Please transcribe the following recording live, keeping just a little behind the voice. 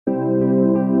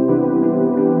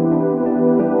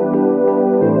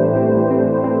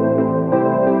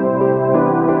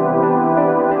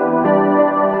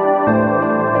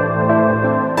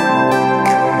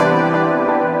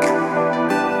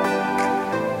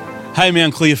Hey,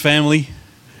 Mount Clear family.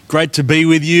 Great to be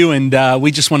with you, and we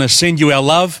just want to send you our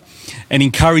love and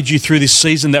encourage you through this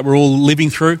season that we're all living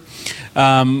through.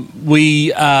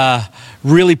 We are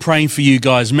really praying for you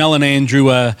guys. Mel and Andrew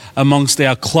are amongst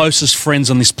our closest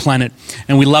friends on this planet,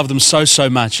 and we love them so, so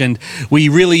much. And we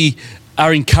really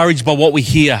are encouraged by what we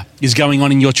hear is going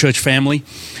on in your church family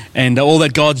and all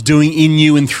that God's doing in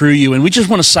you and through you. And we just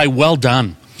want to say, well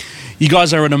done. You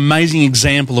guys are an amazing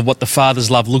example of what the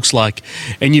Father's love looks like.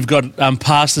 And you've got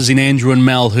pastors in Andrew and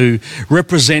Mel who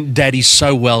represent Daddy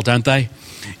so well, don't they?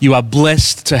 You are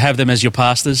blessed to have them as your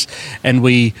pastors. And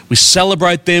we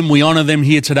celebrate them, we honour them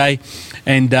here today.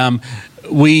 And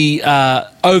we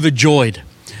are overjoyed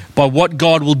by what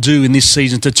God will do in this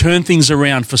season to turn things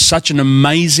around for such an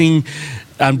amazing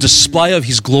display of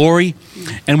His glory.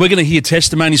 And we're going to hear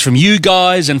testimonies from you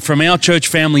guys and from our church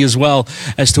family as well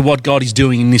as to what God is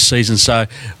doing in this season. So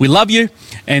we love you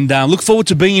and look forward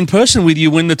to being in person with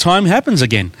you when the time happens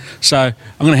again. So I'm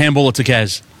going to handball it to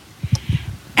Kaz.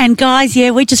 And guys,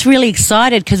 we're just really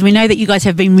excited because we know that you guys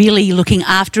have been really looking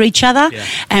after each other,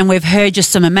 and we've heard just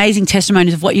some amazing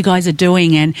testimonies of what you guys are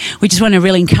doing, and we just want to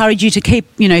really encourage you to keep,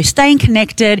 staying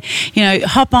connected,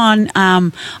 hop on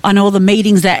all the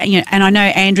meetings that, and I know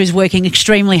Andrew's working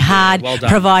extremely hard,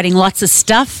 providing lots of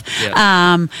stuff.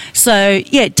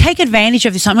 Take advantage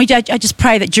of this time. I just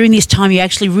pray that during this time you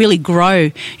actually really grow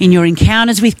in your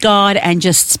encounters with God and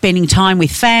just spending time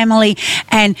with family.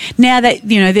 And now that,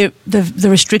 the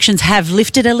restrictions have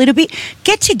lifted a little bit,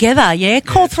 get together,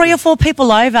 call 3 or 4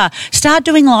 people over, start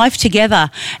doing life together,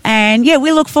 and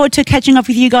we look forward to catching up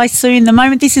with you guys soon. The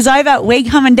moment this is over, we're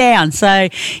coming down. So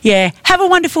have a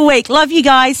wonderful week. Love you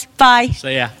guys. Bye.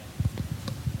 See ya.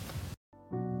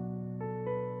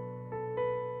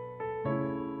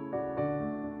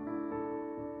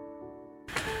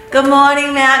 Good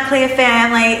morning, Mount Clear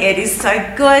family. It is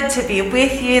so good to be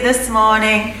with you this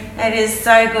morning. It is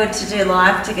so good to do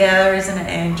life together, isn't it,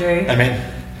 Andrew?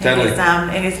 Amen. Totally.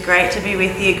 It is great to be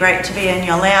with you, great to be in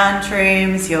your lounge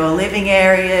rooms, your living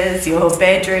areas, your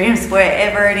bedrooms,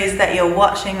 wherever it is that you're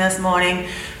watching this morning.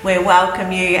 We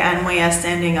welcome you and we are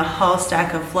sending a whole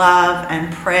stack of love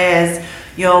and prayers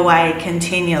your way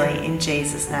continually in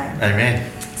Jesus' name.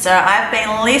 Amen. So I've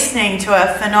been listening to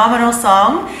a phenomenal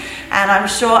song, and I'm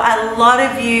sure a lot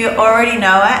of you already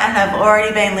know it and have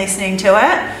already been listening to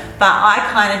it, but I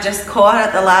kind of just caught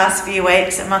it the last few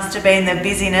weeks. It must have been the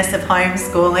busyness of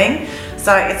homeschooling.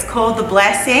 So it's called The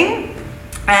Blessing,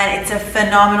 and it's a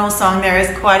phenomenal song. There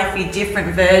is quite a few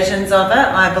different versions of it,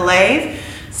 I believe.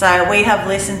 So we have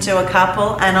listened to a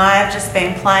couple, and I have just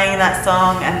been playing that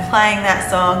song and playing that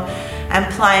song and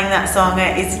playing that song.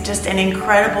 It is just an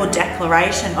incredible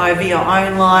declaration over your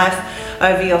own life,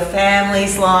 over your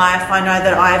family's life. I know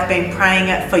that I've been praying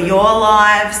it for your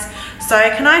lives. So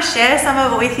can I share some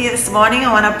of it with you this morning?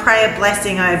 I want to pray a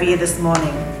blessing over you this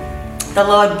morning. The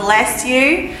Lord bless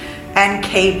you and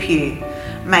keep you.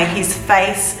 May His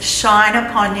face shine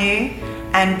upon you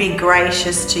and be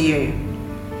gracious to you.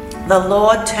 The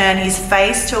Lord turn His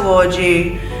face toward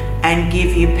you and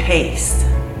give you peace.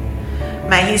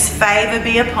 May His favour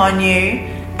be upon you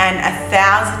and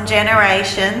 1,000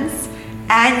 generations,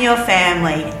 and your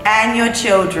family and your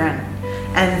children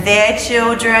and their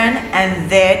children and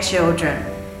their children.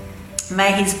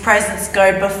 May His presence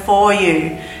go before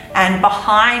you and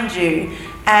behind you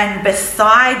and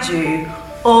beside you,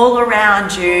 all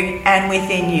around you and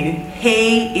within you.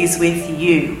 He is with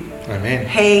you. Amen.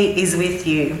 He is with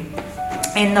you.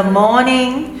 In the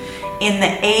morning, in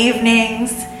the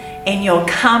evenings, in your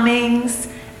comings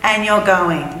and your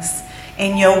goings,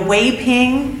 in your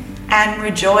weeping and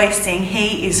rejoicing,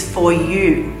 He is for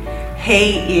you.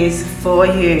 He is for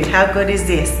you. How good is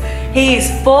this? He is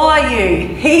for you.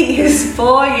 He is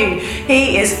for you.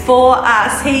 He is for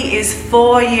us. He is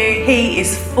for you. He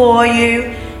is for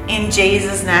you in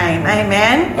Jesus' name.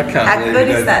 Amen. How good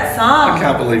is that song? I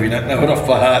can't believe you don't know it off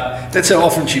by heart. That's how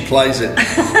often she plays it.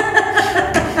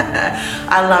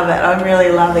 I love it. I'm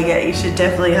really loving it. You should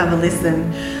definitely have a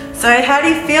listen. So how do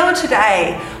you feel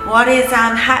today? What is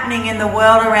happening in the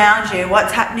world around you?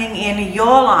 What's happening in your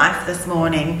life this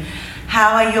morning?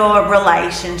 How are your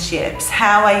relationships?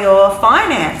 How are your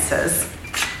finances?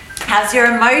 How's your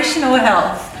emotional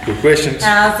health? Good questions.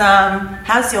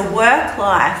 How's your work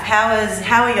life?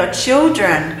 How are your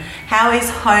children? How is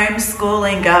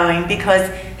homeschooling going? Because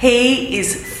He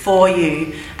is for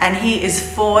you, and He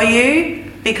is for you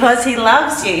because He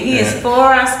loves you. He is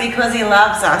for us because He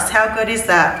loves us. How good is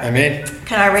that? Amen.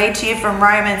 Can I read to you from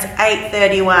Romans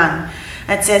 8:31?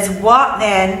 It says, "What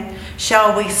then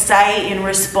shall we say in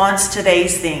response to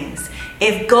these things?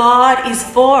 If God is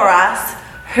for us,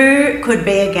 who could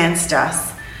be against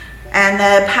us? And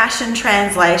the Passion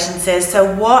Translation says,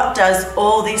 so what does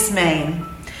all this mean?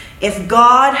 If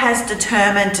God has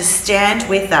determined to stand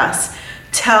with us,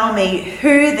 tell me,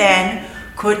 who then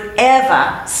could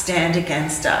ever stand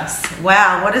against us?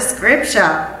 Wow, what a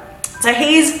scripture. So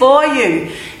he is for you.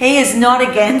 He is not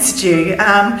against you.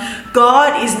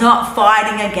 God is not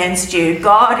fighting against you.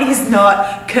 God is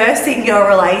not cursing your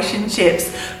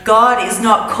relationships. God is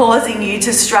not causing you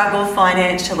to struggle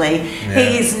financially. Yeah.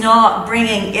 He is not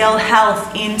bringing ill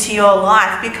health into your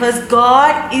life, because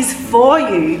God is for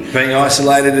you. Being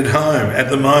isolated at home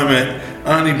at the moment,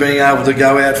 only being able to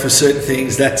go out for certain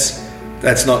things, that's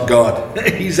not God.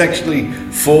 He's actually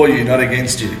for you, not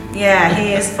against you. Yeah,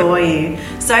 he is for you.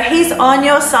 So he's on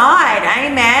your side.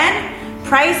 Amen.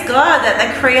 Praise God that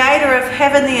the creator of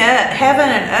heaven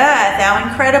and earth, our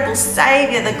incredible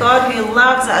Saviour, the God who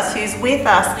loves us, who's with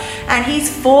us, and he's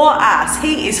for us.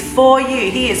 He is for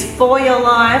you. He is for your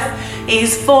life.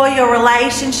 He's for your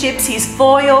relationships. He's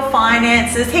for your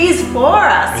finances. He's for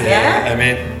us, yeah?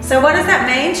 Amen. So what does that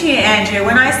mean to you, Andrew?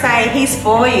 When I say he's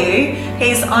for you,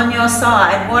 he's on your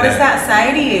side, what does that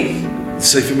say to you?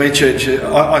 See, for me, church,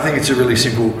 I think it's a really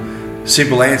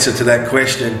simple answer to that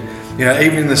question. You know,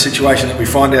 even in the situation that we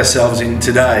find ourselves in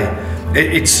today,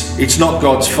 it's not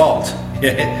God's fault.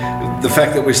 The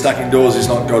fact that we're stuck indoors is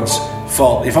not God's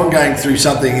fault. If I'm going through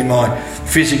something in my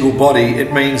physical body,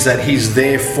 it means that he's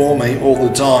there for me all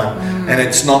the time. And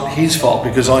it's not his fault,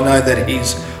 because I know that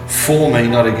he's for me,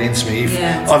 not against me. If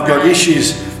I've got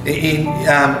issues in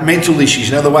mental issues,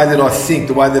 you know, the way that I think,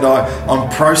 the way that I'm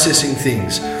processing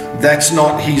things, that's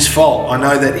not his fault. I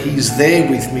know that he's there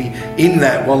with me in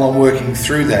that while I'm working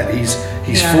through that. He's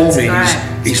for me.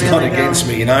 He's really not against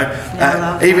me, you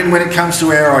know. Even when it comes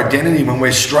to our identity, when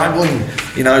we're struggling,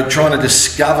 you know, trying to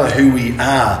discover who we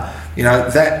are, you know,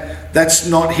 that's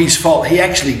not his fault. He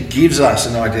actually gives us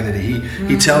an identity.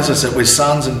 He tells us that we're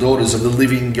sons and daughters of the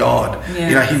living God. Yeah,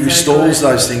 you know, he restores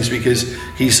those things because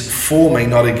he's for me,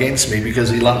 not against me,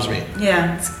 because he loves me.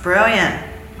 Yeah, it's brilliant.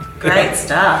 Great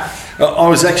stuff. I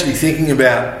was actually thinking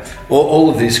about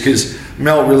all of this because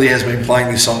Mel really has been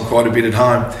playing this song quite a bit at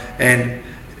home, and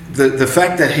the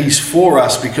fact that he's for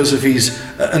us because of his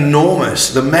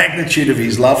the magnitude of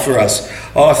his love for us.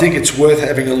 I think it's worth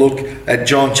having a look at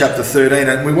John chapter 13,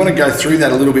 and we want to go through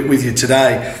that a little bit with you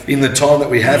today in the time that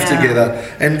we have together.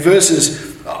 And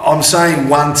verses, I'm saying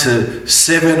 1 to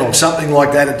 7 or something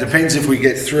like that. It depends if we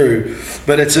get through.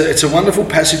 But it's a wonderful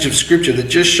passage of scripture that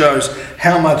just shows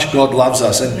how much God loves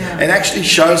us, and actually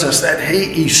shows us that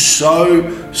he is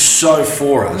so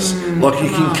for us. Like, you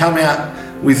can come out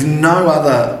with no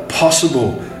other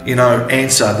possible, you know,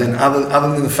 answer than other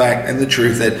than the fact and the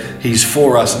truth that he's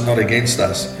for us and not against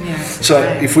us. So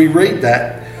if we read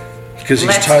that, because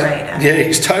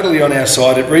he's totally on our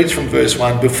side. It reads from verse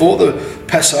 1. Before the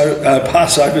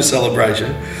Passover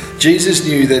celebration, Jesus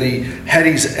knew that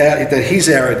his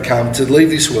hour had come to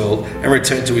leave this world and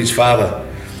return to his Father.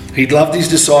 He'd loved his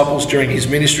disciples during his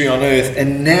ministry on earth,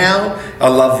 and now, I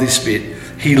love this bit,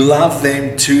 he loved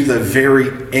them to the very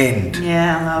end.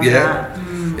 Yeah, I love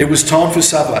that. It was time for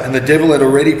supper, and the devil had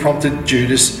already prompted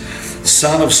Judas,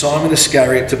 son of Simon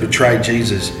Iscariot, to betray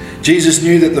Jesus. Jesus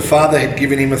knew that the Father had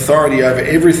given him authority over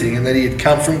everything, and that he had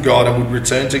come from God and would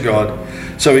return to God.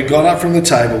 So he got up from the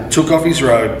table, took off his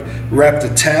robe, wrapped a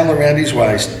towel around his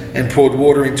waist, and poured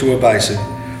water into a basin.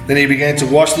 Then he began to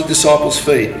wash the disciples'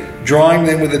 feet, drying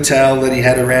them with the towel that he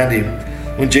had around him.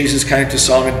 When Jesus came to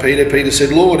Simon Peter, Peter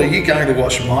said, "Lord, are you going to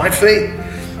wash my feet?"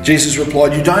 Jesus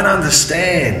replied, "You don't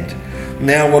understand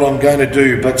now what I'm going to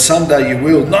do, but someday you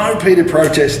will." "No," Peter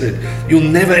protested, "you'll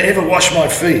never ever wash my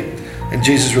feet." And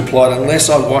Jesus replied, "Unless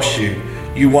I wash you,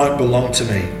 you won't belong to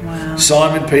me." Wow.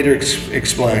 Simon Peter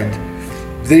explained,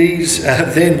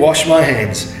 "Then wash my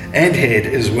hands and head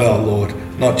as well, Lord,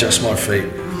 not just my feet."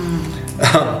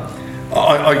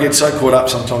 I get so caught up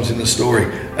sometimes in the story.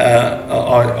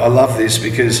 I love this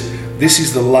because this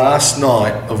is the last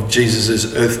night of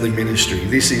Jesus' earthly ministry.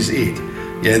 This is it.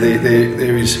 Yeah,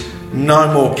 there is no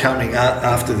more coming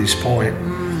after this point.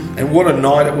 And what a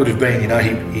night it would have been. You know,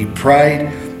 he prayed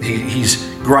his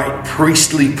great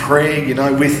priestly prayer, you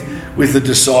know, with the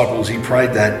disciples. He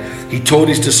prayed that. He taught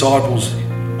his disciples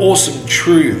awesome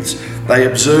truths. They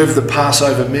observed the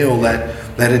Passover meal that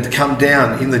had come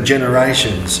down in the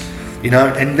generations. You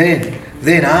know, and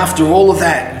then after all of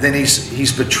that, then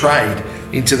he's betrayed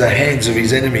into the hands of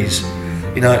his enemies.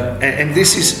 You know, and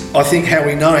this is, I think, how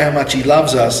we know how much he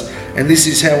loves us, and this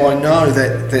is how I know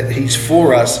that he's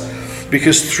for us,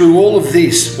 because through all of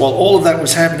this, while all of that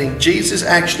was happening, Jesus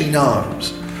actually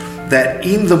knows that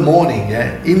in the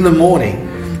morning,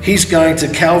 he's going to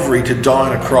Calvary to die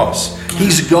on a cross.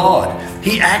 He's God.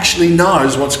 He actually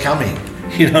knows what's coming,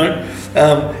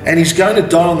 and he's going to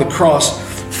die on the cross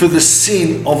for the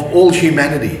sin of all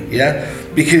humanity,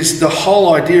 because the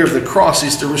whole idea of the cross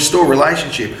is to restore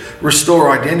relationship,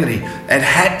 restore identity. It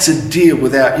had to deal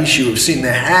with our issue of sin.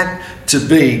 There had to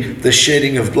be the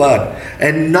shedding of blood.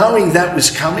 And knowing that was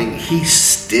coming, he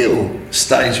still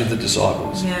stays with the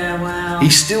disciples. Yeah, wow. He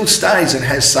still stays and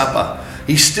has supper.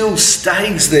 He still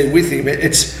stays there with him.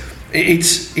 It's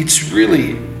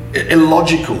really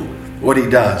illogical what he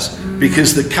does,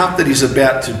 because the cup that he's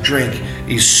about to drink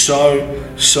is so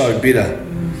bitter.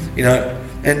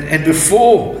 And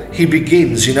before he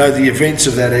begins, the events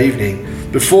of that evening,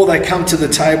 before they come to the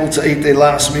table to eat their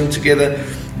last meal together,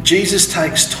 Jesus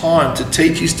takes time to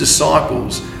teach his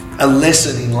disciples a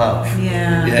lesson in love.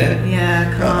 Yeah.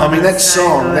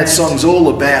 That song's all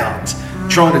about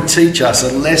trying to teach us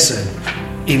a lesson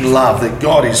in love, that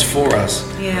God is for us.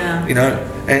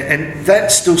 And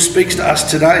that still speaks to us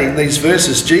today in these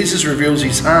verses. Jesus reveals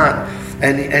his heart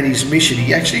and his mission.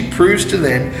 He actually proves to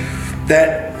them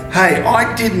that, hey,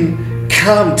 I didn't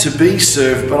come to be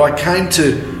served, but I came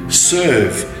to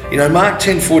serve. Mark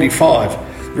 10:45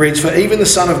 reads, "For even the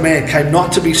Son of Man came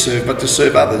not to be served, but to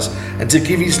serve others, and to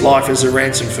give his life as a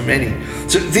ransom for many."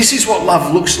 So this is what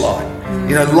love looks like.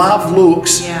 Love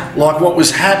looks like what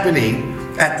was happening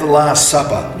at the Last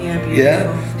Supper. I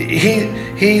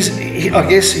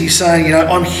guess he's saying,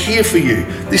 I'm here for you.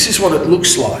 This is what it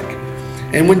looks like.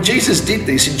 And when Jesus did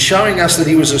this in showing us that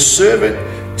he was a servant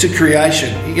to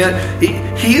creation,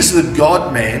 here's the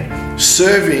God-man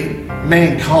serving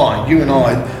mankind, you and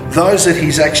I, those that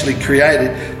he's actually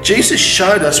created. Jesus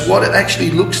showed us what it actually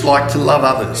looks like to love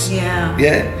others.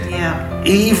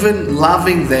 Even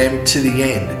loving them to the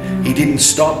end. He didn't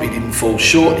stop, he didn't fall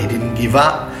short, he didn't give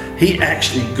up. He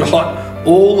actually got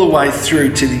all the way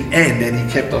through to the end, and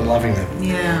he kept on loving them.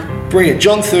 Brilliant.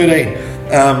 John 13,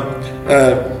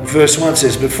 verse 1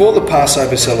 says, "Before the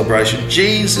Passover celebration,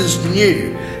 Jesus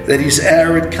knew that his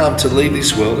hour had come to leave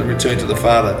this world and return to the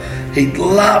Father. He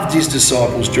loved his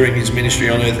disciples during his ministry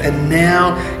on earth, and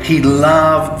now he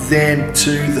loved them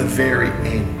to the very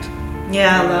end."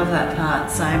 I love that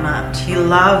part so much. He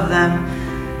loved them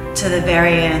to the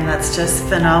very end. That's just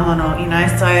phenomenal.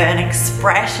 So an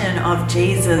expression of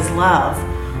Jesus' love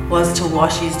was to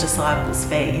wash his disciples'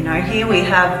 feet. Here we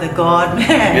have the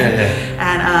God-man,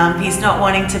 and he's not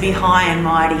wanting to be high and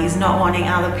mighty. He's not wanting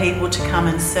other people to come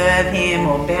and serve him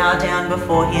or bow down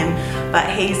before him, but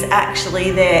he's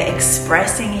actually there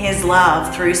expressing his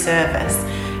love through service.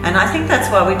 And I think that's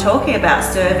why we're talking about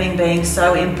serving being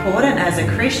so important as a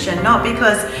Christian, not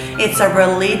because it's a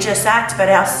religious act, but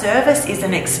our service is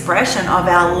an expression of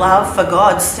our love for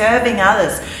God, serving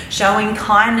others, showing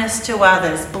kindness to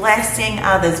others, blessing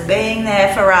others, being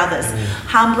there for others,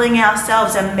 humbling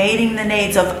ourselves and meeting the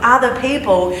needs of other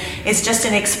people is just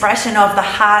an expression of the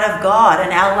heart of God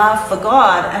and our love for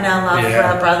God and our love for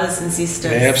our brothers and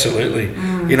sisters. Yeah, absolutely.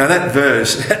 That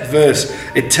verse,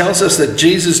 it tells us that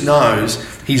Jesus knows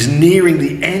he's nearing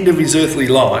the end of his earthly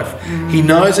life. He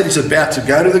knows that he's about to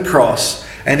go to the cross,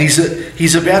 and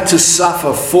he's about to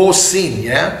suffer for sin.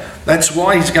 That's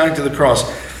why he's going to the cross.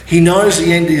 He knows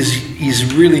the end is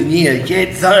really near,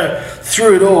 yet though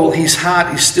through it all his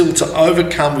heart is still to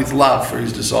overcome with love for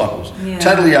his disciples.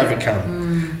 Totally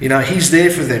overcome. He's there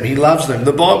for them. He loves them.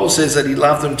 The Bible says that he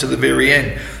loved them to the very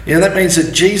end. That means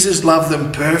that Jesus loved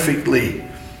them perfectly.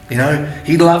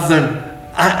 He loved them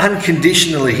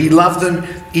unconditionally. He loved them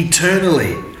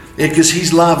eternally, because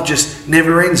his love just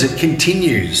never ends. It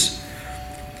continues.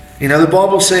 The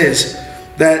Bible says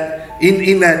that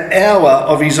in that hour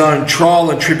of his own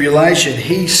trial and tribulation,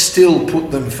 he still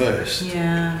put them first.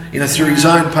 Through his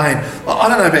own pain. I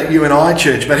don't know about you and I,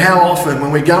 church, but how often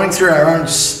when we're going through our own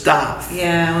stuff,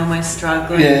 when we're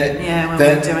struggling, when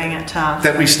we're doing it tough,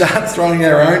 that we start throwing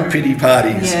our own pity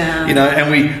parties,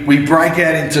 and we break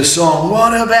out into song.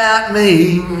 What about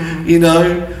me?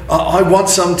 I want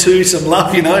some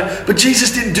love, But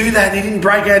Jesus didn't do that. He didn't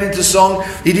break out into song.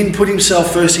 He didn't put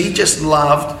himself first. He just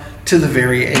loved to the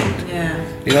very end.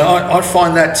 I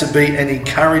find that to be an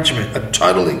encouragement, a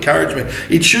total encouragement.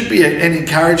 It should be an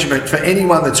encouragement for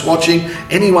anyone that's watching,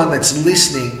 anyone that's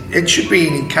listening. It should be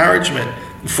an encouragement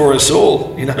for us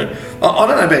all. I don't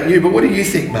know about you, but what do you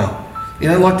think, Mel?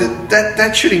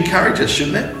 That should encourage us,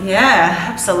 shouldn't it? Yeah,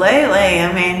 absolutely.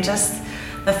 I mean, just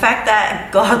the fact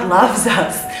that God loves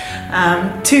us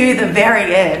to the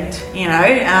very end,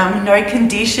 no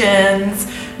conditions,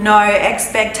 no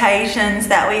expectations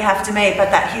that we have to meet,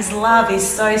 but that his love is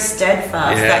so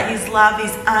steadfast, that his love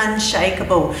is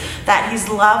unshakable, that his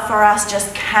love for us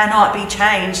just cannot be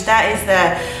changed. That is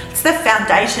the it's the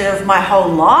foundation of my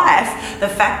whole life. The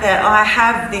fact that I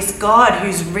have this God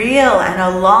who's real and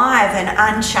alive and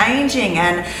unchanging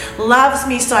and loves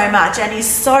me so much, and He's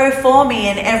so for me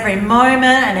in every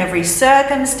moment and every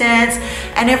circumstance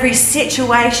and every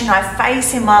situation I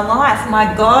face in my life.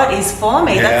 My God is for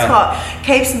me. That's what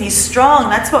keeps me strong.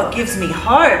 That's what gives me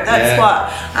hope. That's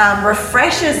what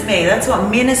refreshes me. That's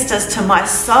what ministers to my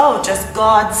soul. Just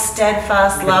God's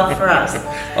steadfast love for us.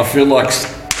 I feel like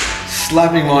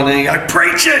slapping my knee. I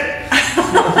preach it.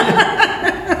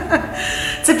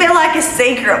 It's a bit like a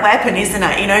secret weapon, isn't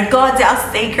it? You know, God's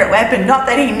our secret weapon. Not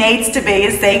that He needs to be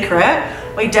a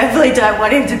secret. We definitely don't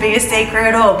want Him to be a secret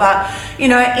at all. But, you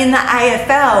know, in the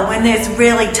AFL, when there's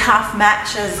really tough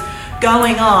matches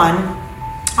going on,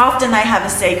 often they have a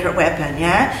secret weapon,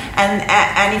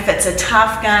 and if it's a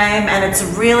tough game and it's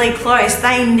really close,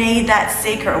 they need that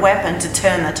secret weapon to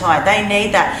turn the tide. They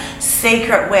need that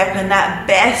secret weapon, that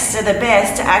best of the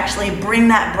best, to actually bring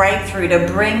that breakthrough, to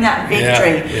bring that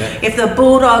victory. If the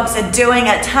Bulldogs are doing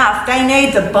it tough, they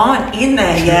need the Bond in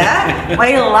there.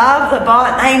 We love the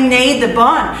Bond. They need the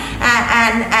Bond,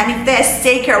 and if their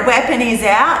secret weapon is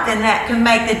out, then that can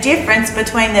make the difference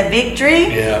between the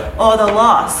victory or the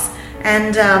loss.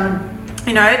 And,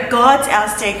 you know, God's our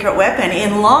secret weapon.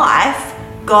 In life,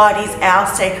 God is our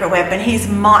secret weapon. He's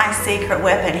my secret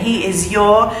weapon. He is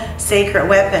your secret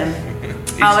weapon.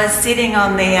 I was sitting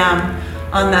on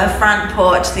the front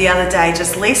porch the other day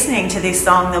just listening to this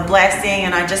song, The Blessing,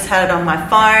 and I just had it on my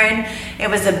phone. It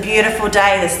was a beautiful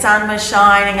day. The sun was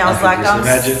shining. I was like, I'm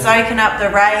soaking up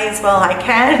the rays while I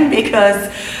can,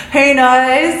 because who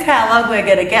knows how long we're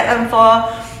going to get them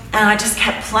for. And I just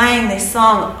kept playing this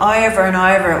song over and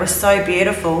over. It was so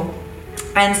beautiful.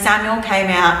 And Samuel came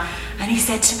out and he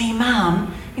said to me,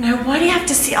 Mum, you know, why do you have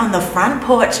to sit on the front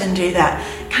porch and do that?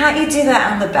 Can't you do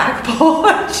that on the back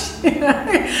porch? You know?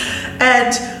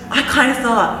 And I kind of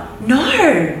thought,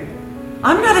 no,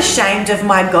 I'm not ashamed of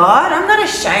my God. I'm not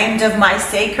ashamed of my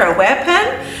secret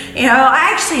weapon. You know,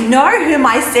 I actually know who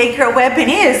my secret weapon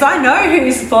is. I know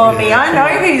who's for me. I know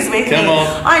who's with me.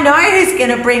 I know who's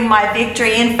going to bring my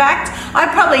victory. In fact, I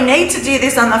probably need to do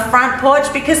this on the front porch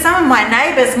because some of my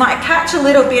neighbours might catch a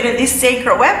little bit of this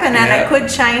secret weapon and it could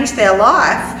change their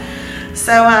life.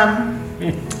 So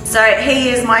He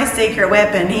is my secret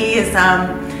weapon. He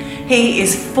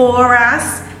is for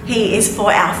us. He is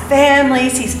for our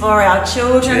families. He's for our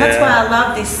children. That's why I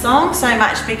love this song so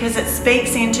much, because it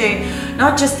speaks into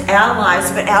not just our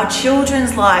lives, but our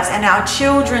children's lives and our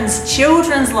children's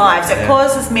children's lives. It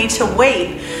causes me to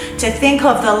weep to think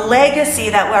of the legacy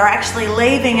that we're actually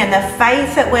leaving and the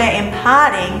faith that we're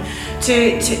imparting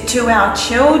to our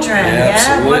children.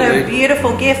 What a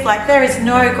beautiful gift. Like, there is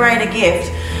no greater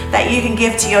gift that you can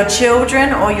give to your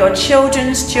children or your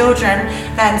children's children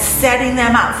than setting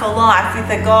them up for life with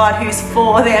a God who's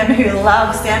for them, who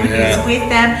loves them, who's with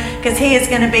them, because He is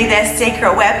going to be their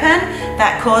secret weapon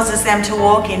that causes them to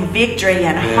walk in victory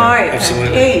and hope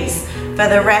and peace for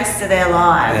the rest of their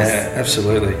lives. Yeah,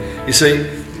 absolutely. You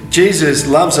see, Jesus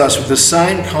loves us with the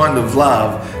same kind of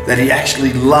love that He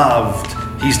actually loved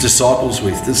His disciples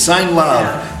with. The same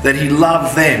love that He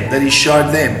loved them, that He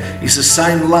showed them, is the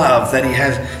same love that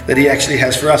He actually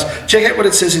has for us. Check out what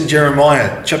it says in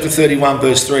Jeremiah chapter 31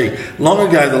 verse 3. Long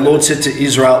ago the Lord said to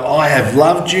Israel, I have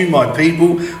loved you, my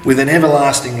people, with an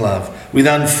everlasting love. With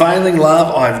unfailing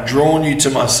love I have drawn you to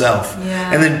myself.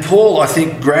 And then Paul, I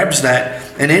think, grabs that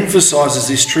and emphasises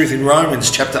this truth in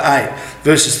Romans chapter 8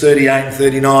 verses 38 and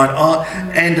 39.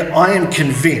 And I am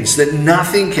convinced that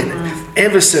nothing can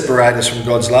ever separate us from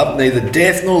God's love, neither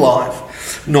death nor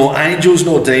life, nor angels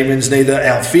nor demons, neither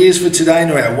our fears for today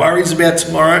nor our worries about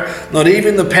tomorrow, not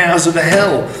even the powers of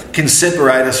hell can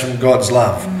separate us from God's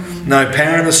love. No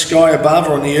power in the sky above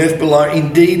or on the earth below,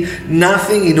 indeed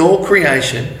nothing in all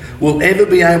creation will ever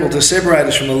be able to separate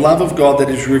us from the love of God that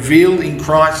is revealed in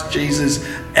Christ Jesus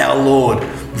our Lord.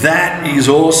 That is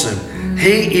awesome.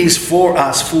 He is for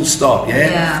us, full stop,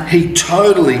 He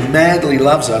totally, madly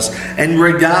loves us. And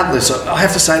regardless, I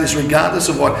have to say this, regardless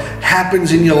of what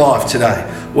happens in your life today,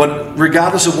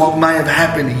 regardless of what may have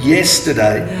happened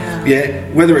yesterday,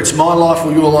 whether it's my life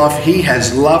or your life, He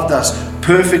has loved us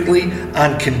perfectly,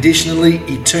 unconditionally,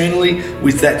 eternally,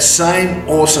 with that same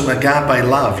awesome agape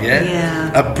love,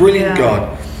 a brilliant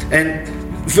God. And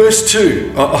verse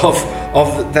 2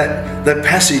 of that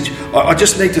passage, I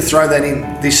just need to throw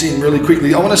this in really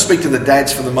quickly. I want to speak to the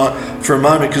dads for a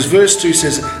moment, because verse 2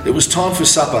 says it was time for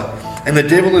supper, and the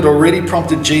devil had already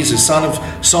prompted Jesus, son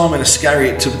of Simon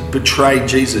Iscariot, to betray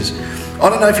Jesus. I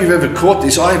don't know if you've ever caught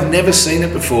this. I have never seen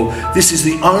it before. This is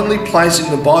the only place in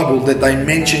the Bible that they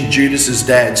mention Judas's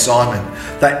dad, Simon.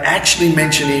 They actually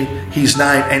mention his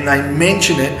name, and they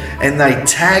mention it and they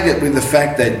tag it with the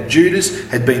fact that Judas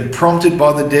had been prompted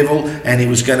by the devil and he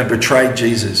was going to betray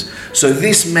Jesus. So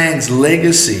this man's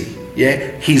legacy,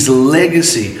 his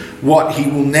legacy, what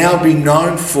he will now be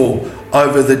known for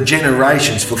over the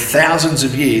generations, for thousands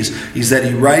of years, is that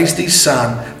he raised his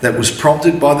son that was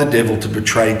prompted by the devil to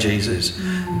betray Jesus.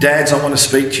 Dads, I want to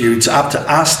speak to you. It's up to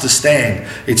us to stand.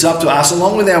 It's up to us,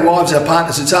 along with our wives, our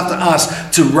partners, it's up to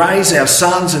us to raise our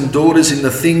sons and daughters in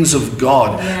the things of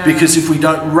God. Yeah. Because if we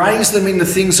don't raise them in the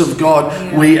things of God,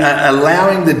 we are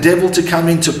allowing the devil to come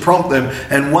in to prompt them.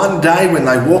 And one day when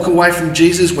they walk away from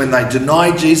Jesus, when they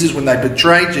deny Jesus, when they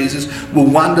betray Jesus, we'll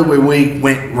wonder where we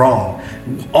went wrong.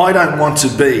 I don't want to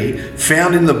be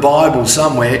found in the Bible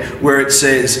somewhere where it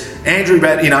says Samuel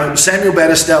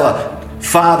Battistella,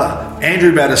 father,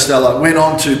 Andrew Battistella, went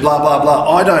on to blah, blah,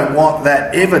 blah. I don't want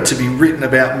that ever to be written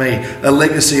about me, a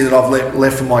legacy that I've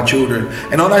left for my children.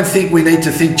 And I don't think we need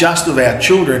to think just of our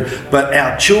children, but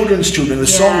our children's children. The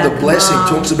song, The Blessing,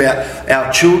 talks about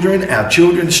our children, our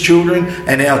children's children,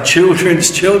 and our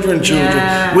children's children's children.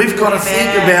 Yeah. We've got to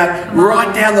think about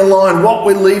right down the line what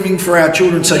we're leaving for our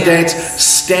children. So dads,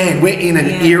 stand. We're in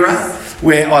an era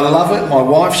where I love it. My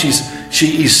wife,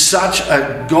 she is such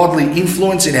a godly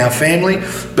influence in our family,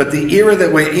 but the era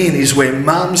that we're in is where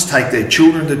mums take their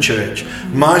children to church.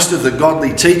 Most of the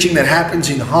godly teaching that happens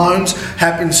in homes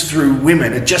happens through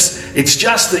women. It's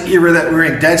just the era that we're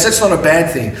in. Dads, that's not a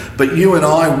bad thing, but you and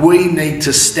I, we need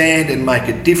to stand and make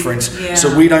a difference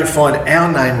so we don't find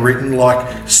our name written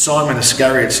like Simon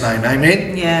Iscariot's name.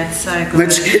 Amen? Yeah, it's so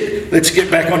good. Let's get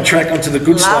back on track onto the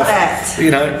good Love stuff.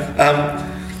 It.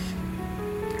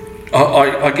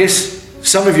 I guess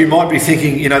some of you might be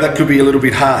thinking, that could be a little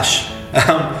bit harsh.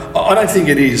 I don't think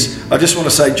it is. I just want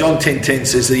to say John 10:10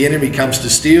 says the enemy comes to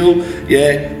steal,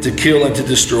 to kill and to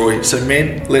destroy. So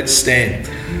men, let's stand.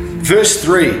 Verse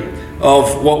 3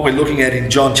 of what we're looking at in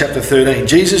John chapter 13.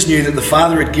 Jesus knew that the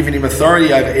Father had given him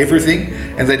authority over everything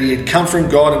and that he had come from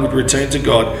God and would return to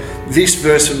God. This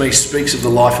verse for me speaks of the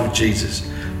life of Jesus.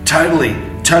 Totally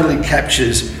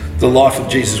captures the life of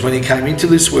Jesus. When he came into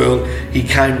this world, he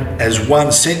came as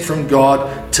one sent from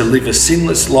God to live a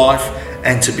sinless life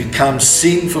and to become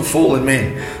sin for fallen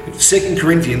men. 2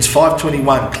 Corinthians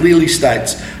 5:21 clearly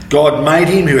states, God made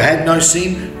him who had no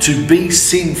sin to be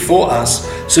sin for us,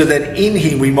 so that in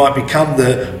him we might become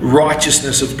the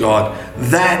righteousness of God.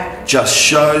 That just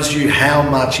shows you how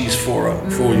much he's for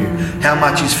you, how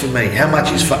much he's for me, how much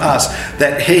he's for us,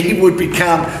 that he would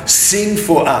become sin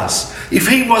for us. If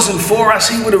he wasn't for us,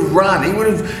 he would have run.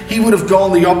 He would have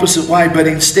gone the opposite way. But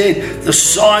instead, the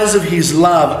size of his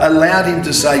love allowed him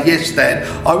to say, yes, Dad,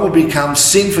 I will become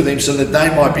sin for them so that they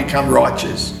might become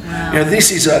righteous. Wow.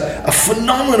 This is a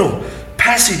phenomenal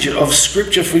passage of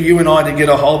scripture for you and I to get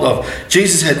a hold of.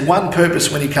 Jesus had one purpose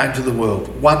when he came to the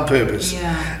world. One purpose.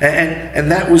 Yeah.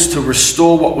 And that was to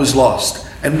restore what was lost.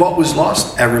 And what was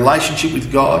lost? Our relationship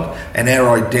with God and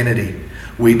our identity.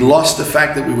 We'd lost the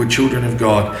fact that we were children of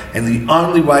God. And the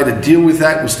only way to deal with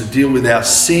that was to deal with our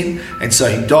sin. And so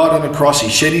he died on the cross. He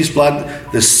shed his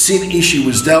blood. The sin issue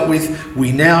was dealt with.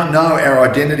 We now know our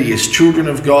identity as children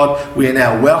of God. We are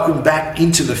now welcomed back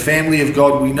into the family of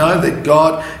God. We know that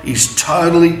God is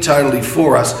totally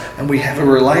for us. And we have a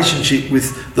relationship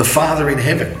with the Father in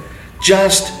heaven.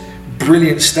 Just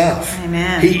brilliant stuff.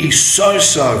 Amen. He is so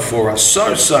for us.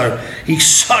 He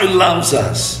so loves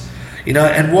us.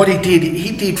 And what he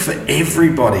did for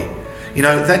everybody.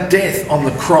 That death on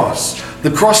the cross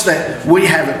that we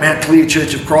have at Mount Clear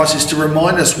Church of Christ is to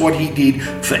remind us what he did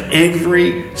for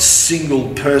every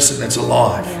single person that's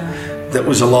alive. Yeah. That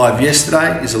was alive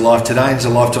yesterday, is alive today, is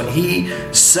alive tomorrow. He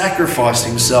sacrificed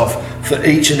himself for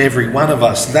each and every one of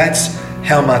us. That's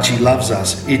how much he loves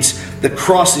us. The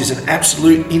cross is an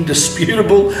absolute,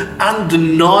 indisputable,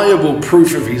 undeniable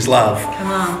proof of his love. Come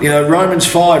on. Romans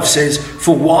 5 says,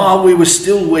 for while we were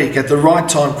still weak, at the right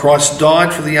time Christ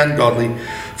died for the ungodly.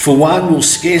 For one will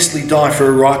scarcely die for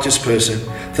a righteous person,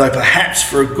 though perhaps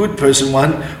for a good person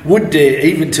one would dare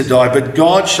even to die. But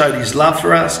God showed his love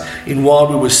for us in while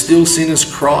we were still sinners,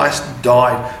 Christ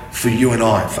died for you and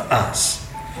I, for us.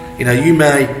 You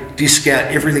may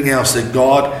discount everything else that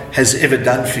God has ever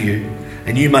done for you,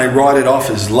 and you may write it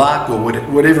off as luck or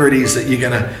whatever it is that you're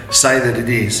going to say that it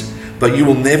is, but you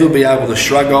will never be able to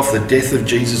shrug off the death of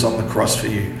Jesus on the cross for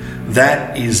you.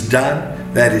 That is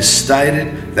done, that is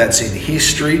stated, that's in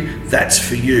history, that's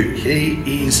for you.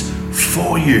 He is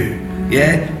for you.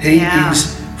 Yeah? He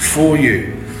is for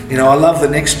you. I love the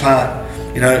next part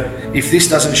If this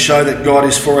doesn't show that God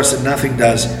is for us, then nothing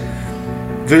does.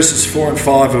 Verses 4 and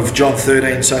 5 of John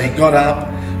 13. So he got up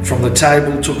from the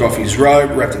table, took off his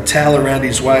robe, wrapped a towel around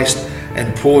his waist,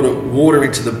 and poured water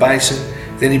into the basin.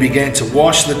 Then he began to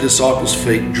wash the disciples'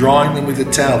 feet, drying them with the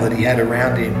towel that he had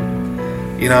around him.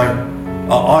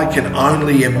 I can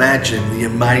only imagine the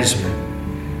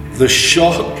amazement, the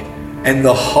shock and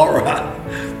the horror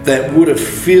that would have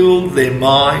filled their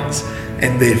minds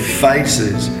and their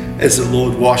faces as the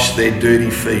Lord washed their dirty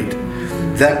feet.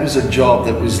 That was a job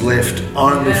that was left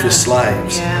only for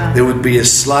slaves. Yeah. There would be a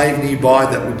slave nearby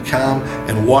that would come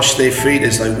and wash their feet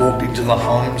as they walked into the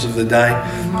homes of the day.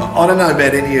 I don't know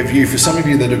about any of you. For some of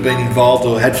you that have been involved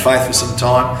or had faith for some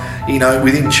time,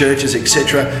 within churches,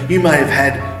 etc., you may have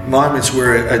had moments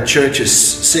where a church has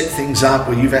set things up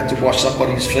where you've had to wash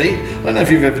somebody's feet. I don't know if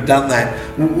you've ever done that.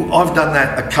 I've done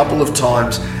that a couple of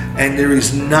times. And there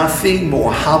is nothing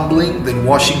more humbling than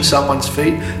washing someone's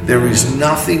feet. There is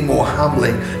nothing more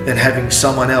humbling than having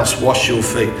someone else wash your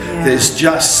feet. Yeah. There's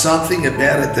just something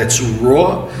about it that's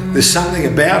raw. There's something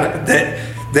about it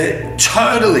that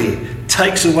totally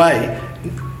takes away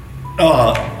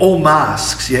all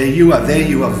masks. Yeah, you are there,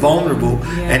 you are vulnerable.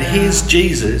 Yeah. And here's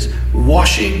Jesus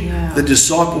washing the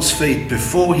disciples' feet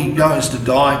before he goes to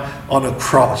die on a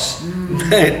cross.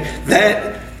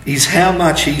 That is how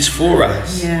much he's for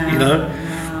us.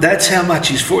 That's how much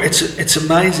he's for. It's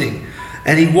amazing.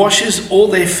 And he washes all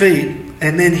their feet,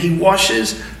 and then he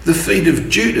washes the feet of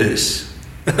Judas.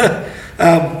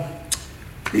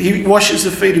 He washes the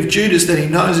feet of Judas that he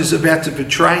knows is about to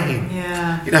betray him.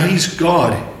 He's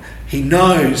God. He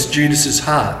knows Judas's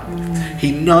heart.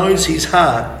 He knows his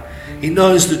heart. He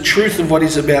knows the truth of what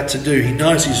he's about to do. He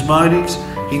knows his motives.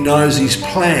 He knows his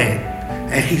plan.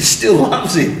 And he still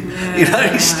loves him. He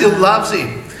still loves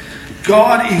him.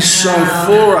 God is so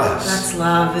for us. That's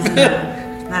love, isn't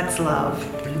it? That's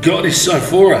love. God is so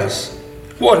for us.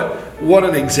 What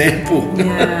an example.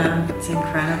 Yeah, it's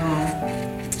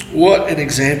incredible. What an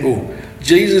example.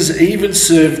 Jesus even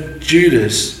served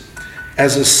Judas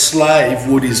as a slave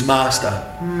would his master.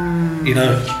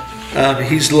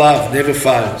 His love never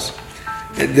fails.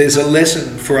 And there's a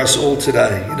lesson for us all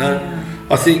today,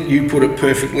 I think you put it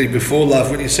perfectly before,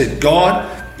 love, when you said God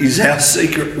is our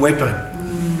secret weapon.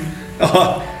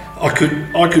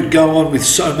 I could go on with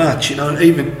so much,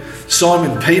 even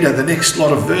Simon Peter, the next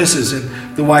lot of verses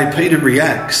and the way Peter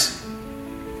reacts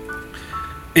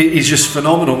is just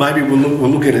phenomenal. Maybe we'll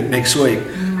look at it next week.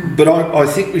 But I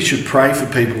think we should pray for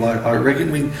people. I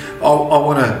reckon I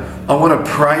want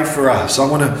to pray for us. I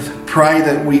want to pray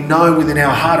that we know within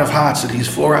our heart of hearts that he's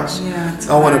for us.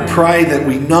 I want to pray that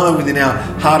we know within our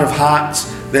heart of hearts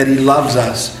that he loves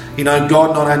us. God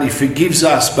not only forgives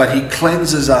us, but he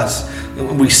cleanses us.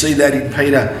 And we see that in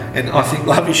Peter. And I think,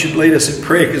 love, you should lead us in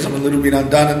prayer because I'm a little bit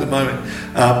undone at the moment.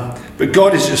 But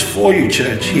God is just for you,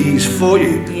 church. He's for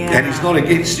you. And he's not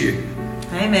against you.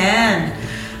 Amen.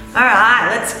 All right,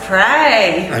 let's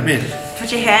pray. Amen.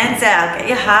 Put your hands out. Get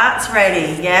your hearts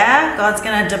ready, yeah? God's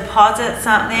going to deposit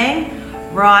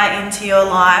something right into your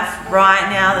life right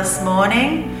now this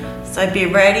morning. So be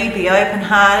ready, be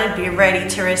open-hearted, be ready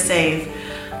to receive.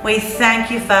 We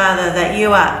thank you, Father, that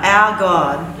you are our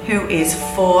God who is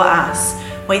for us.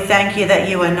 We thank you that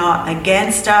you are not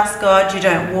against us, God. You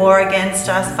don't war against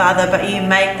us, Father, but you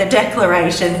make the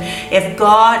declaration, if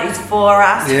God is for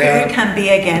us, who can be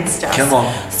against us? Come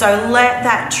on. So let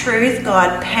that truth,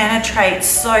 God, penetrate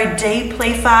so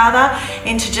deeply, Father,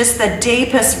 into just the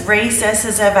deepest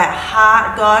recesses of our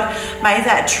heart, God. May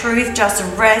that truth just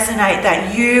resonate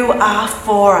that you are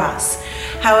for us.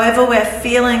 However we're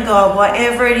feeling, God,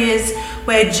 whatever it is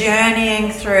we're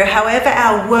journeying through, however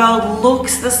our world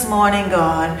looks this morning,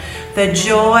 God, the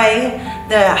joy,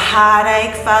 the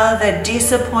heartache, Father, the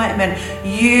disappointment,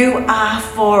 you are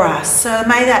for us. So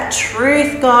may that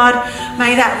truth, God,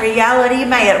 may that reality,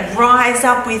 may it rise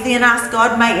up within us,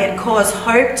 God. May it cause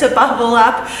hope to bubble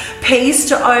up, peace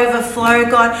to overflow,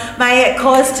 God. May it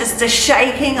cause just a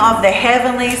shaking of the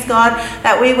heavenlies, God,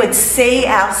 that we would see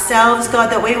ourselves,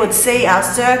 God, that we would see our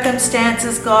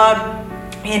circumstances, God,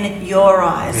 in your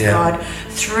eyes, God,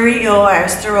 through your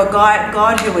eyes, through a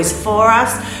God who is for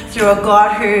us, through a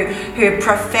God who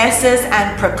professes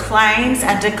and proclaims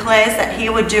and declares that he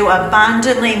would do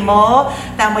abundantly more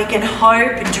than we can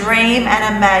hope, dream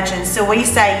and imagine. So we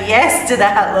say yes to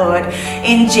that, Lord,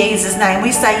 in Jesus' name.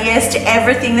 We say yes to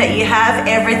everything that you have,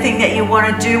 everything that you want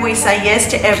to do. We say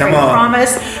yes to every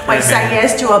promise. We say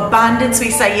yes to abundance. We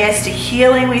say yes to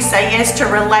healing. We say yes to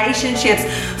relationships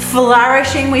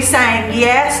flourishing. We're saying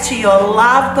yes to your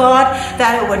love, God,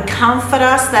 that it would comfort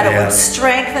us, that it would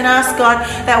strengthen us, God,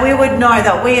 that we would know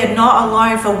that we are not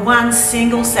alone for one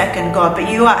single second, God, but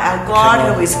you are our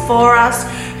God who is for us,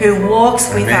 who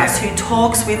walks with us, who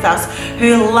talks with us,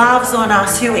 who loves on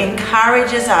us, who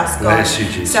encourages us, God. Bless you,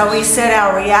 Jesus. So we set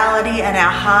our reality and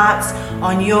our hearts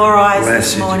on your eyes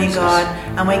this morning, Jesus. God,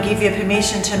 and we give you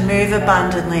permission to move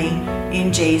abundantly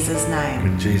in Jesus' name.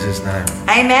 In Jesus' name.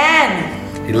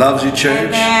 Amen. He loves you, church.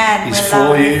 Amen. He's We for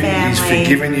love you. you, family. He's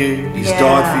forgiven you. He's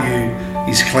died for you.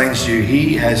 He's cleansed you.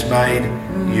 He has made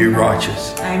you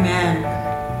righteous. Amen.